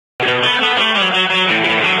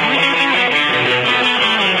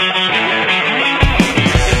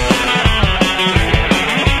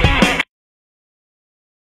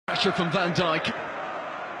pressure from Van Dijk.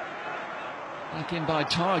 Back in by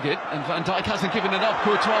Target, and Van Dijk hasn't given it up.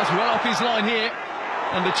 Courtois well off his line here,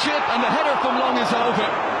 and the chip and the header from Long is over.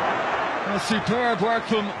 Superb work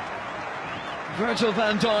from Virgil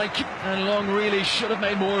van Dijk, and Long really should have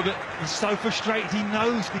made more of it. He's so frustrated, he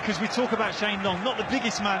knows, because we talk about Shane Long, not the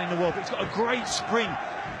biggest man in the world, but he's got a great spring,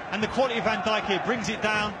 and the quality of Van Dijk here brings it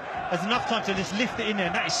down. There's enough time to just lift it in there,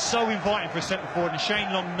 and that is so inviting for a centre forward, and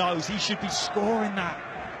Shane Long knows he should be scoring that.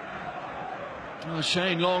 Oh,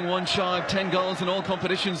 Shane Long, one shy of 10 goals in all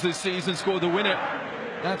competitions this season, scored the winner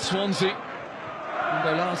at Swansea in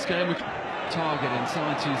their last game. With Target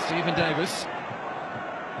inside to Stephen Davis.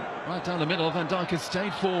 Right down the middle, Van Dijk has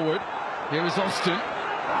stayed forward. Here is Austin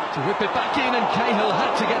to whip it back in, and Cahill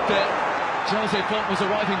had to get there. Jose Fonte was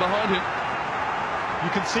arriving behind him. You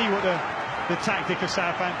can see what the tactic of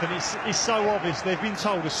Southampton is so obvious. They've been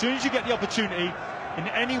told as soon as you get the opportunity in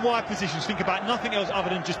any wide positions, think about nothing else other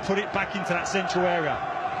than just put it back into that central area.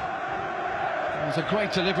 It was a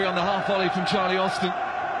great delivery on the half volley from Charlie Austin.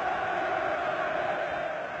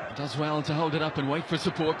 Does well to hold it up and wait for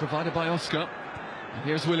support provided by Oscar. And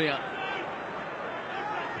here's Willian.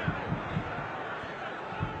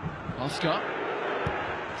 Oscar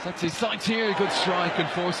sets his sights here. Good strike and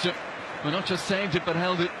forced it. Well, not just saved it, but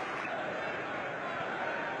held it.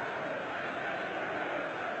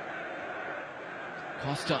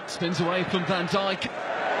 Costa spins away from Van Dijk.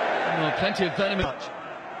 Oh, plenty of venom.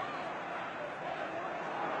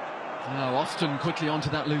 Now Austin quickly onto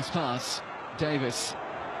that loose pass. Davis.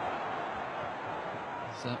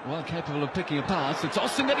 Well capable of picking a pass. It's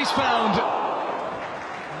Austin that he's found.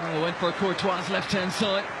 Oh, went for Courtois' left-hand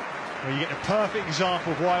side. Well, you get the perfect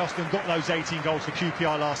example of why Austin got those 18 goals for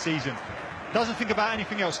QPR last season. Doesn't think about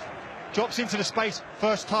anything else. Drops into the space,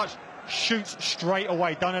 first touch, shoots straight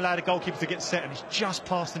away. Don't allow the goalkeeper to get set, and he's just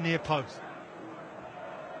past the near post.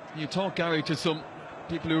 You talk, Gary, to some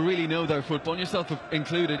people who really know their football, yourself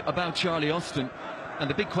included, about Charlie Austin, and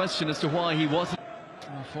the big question as to why he wasn't.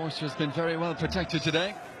 Well, Forster's been very well protected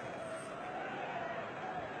today.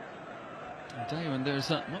 A day when there's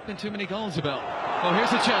not been too many goals about. Oh,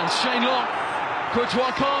 here's a chance. Shane Long.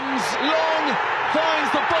 Courtois comes. Long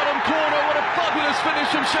finds the bottom corner. What a fabulous finish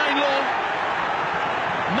from Shane Long.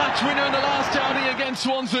 Match winner in the last outing against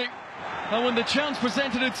Swansea. And when the chance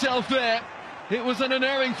presented itself there, it was an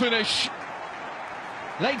unerring finish.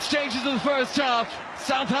 Late stages of the first half.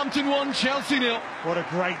 Southampton 1, Chelsea 0. What a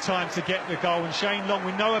great time to get the goal. And Shane Long,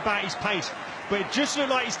 we know about his pace, but it just looked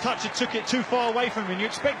like his touch had took it too far away from him. You're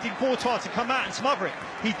expecting Courtois to come out and smother it.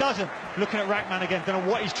 He doesn't. Looking at Rackman again, don't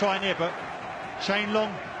know what he's trying here, but Shane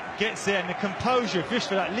Long gets there, and the composure just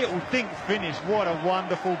for that little dink finish. What a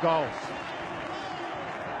wonderful goal.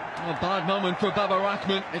 A bad moment for Baba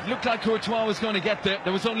Rackman. It looked like Courtois was going to get there.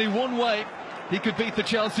 There was only one way he could beat the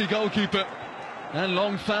Chelsea goalkeeper, and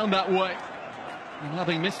Long found that way. And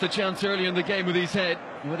having missed the chance earlier in the game with his head,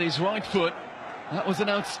 with his right foot, that was an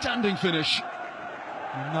outstanding finish.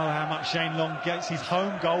 You know how much Shane Long gets his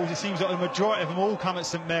home goals. It seems like the majority of them all come at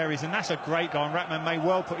St Mary's, and that's a great goal. And Rackman may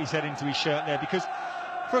well put his head into his shirt there, because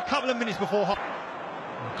for a couple of minutes before...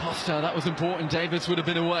 Costa, that was important. Davis would have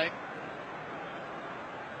been away.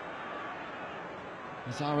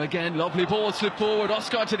 Zara again, lovely ball, slip forward.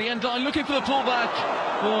 Oscar to the end line, looking for the pullback.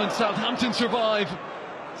 Oh, and Southampton survive.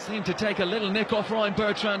 Seemed to take a little nick off Ryan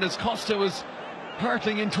Bertrand as Costa was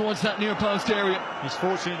hurtling in towards that near post area. He's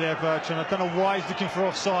fortunate there, Bertrand. I don't know why he's looking for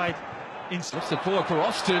offside. Lifts it forward for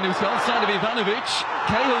Austin, who's got outside of Ivanovic.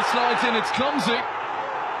 Cahill slides in, it's clumsy.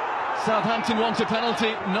 Southampton want a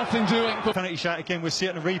penalty, nothing doing. Penalty shot again, we'll see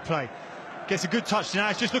it in the replay. Gets a good touch now,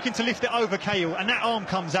 he's just looking to lift it over Cahill, and that arm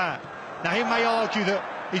comes out. Now, he may argue that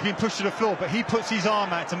he's been pushed to the floor, but he puts his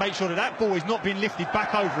arm out to make sure that that ball is not being lifted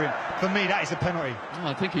back over him. For me, that is a penalty. Oh,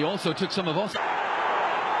 I think he also took some of us.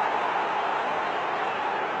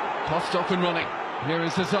 Costa up and running. Here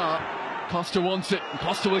is Hazard. Costa wants it, and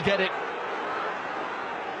Costa will get it.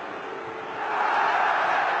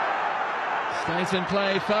 Stays in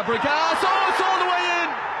play, Fabregas. Oh, it's all the way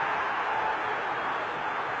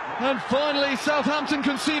in! And finally, Southampton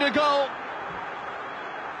concede a goal.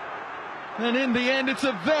 And in the end, it's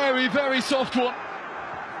a very, very soft one.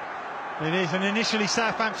 It is, and initially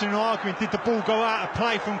Southampton are arguing, did the ball go out of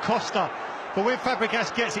play from Costa? But when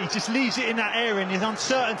Fabregas gets it, he just leaves it in that area, and his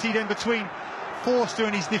uncertainty then between Forster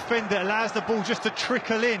and his defender allows the ball just to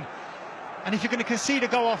trickle in. And if you're going to concede a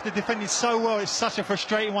goal after defending so well, it's such a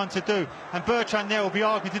frustrating one to do. And Bertrand there will be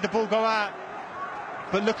arguing, did the ball go out?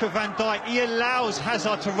 But look at Van Dijk, he allows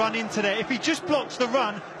Hazard to run into there. If he just blocks the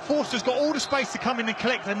run, Forster's got all the space to come in and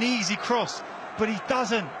collect an easy cross, but he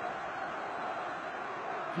doesn't.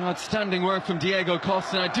 Outstanding work from Diego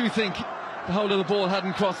Costa. I do think the whole of the ball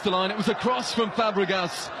hadn't crossed the line. It was a cross from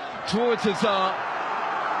Fabregas towards Hazard.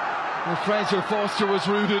 And Fraser Forster was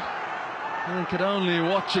rooted. And he could only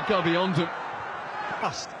watch it go beyond him.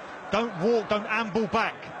 Don't walk, don't amble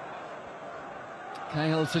back.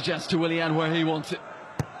 Cahill suggests to Willian where he wants it.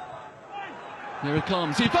 Here it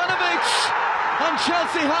comes. Ivanovic! And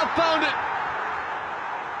Chelsea have found it.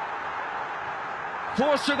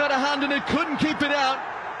 Forster got a hand in it, couldn't keep it out.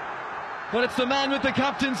 But it's the man with the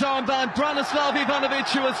captain's armband, Branislav Ivanovic,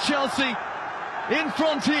 who has Chelsea in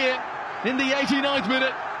front here in the 89th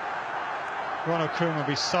minute. Ronald Koeman will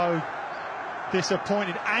be so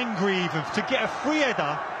disappointed, angry even, to get a free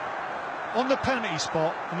header on the penalty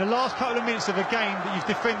spot in the last couple of minutes of a game that you've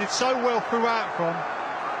defended so well throughout from.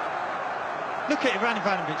 Look at Ivan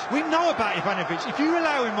Ivanovic. We know about Ivanovic. If you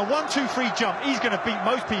allow him a 1-2-3 jump, he's going to beat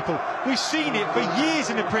most people. We've seen it for years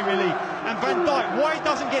in the Premier League. And Van Dijk, why he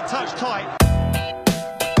doesn't get touched tight?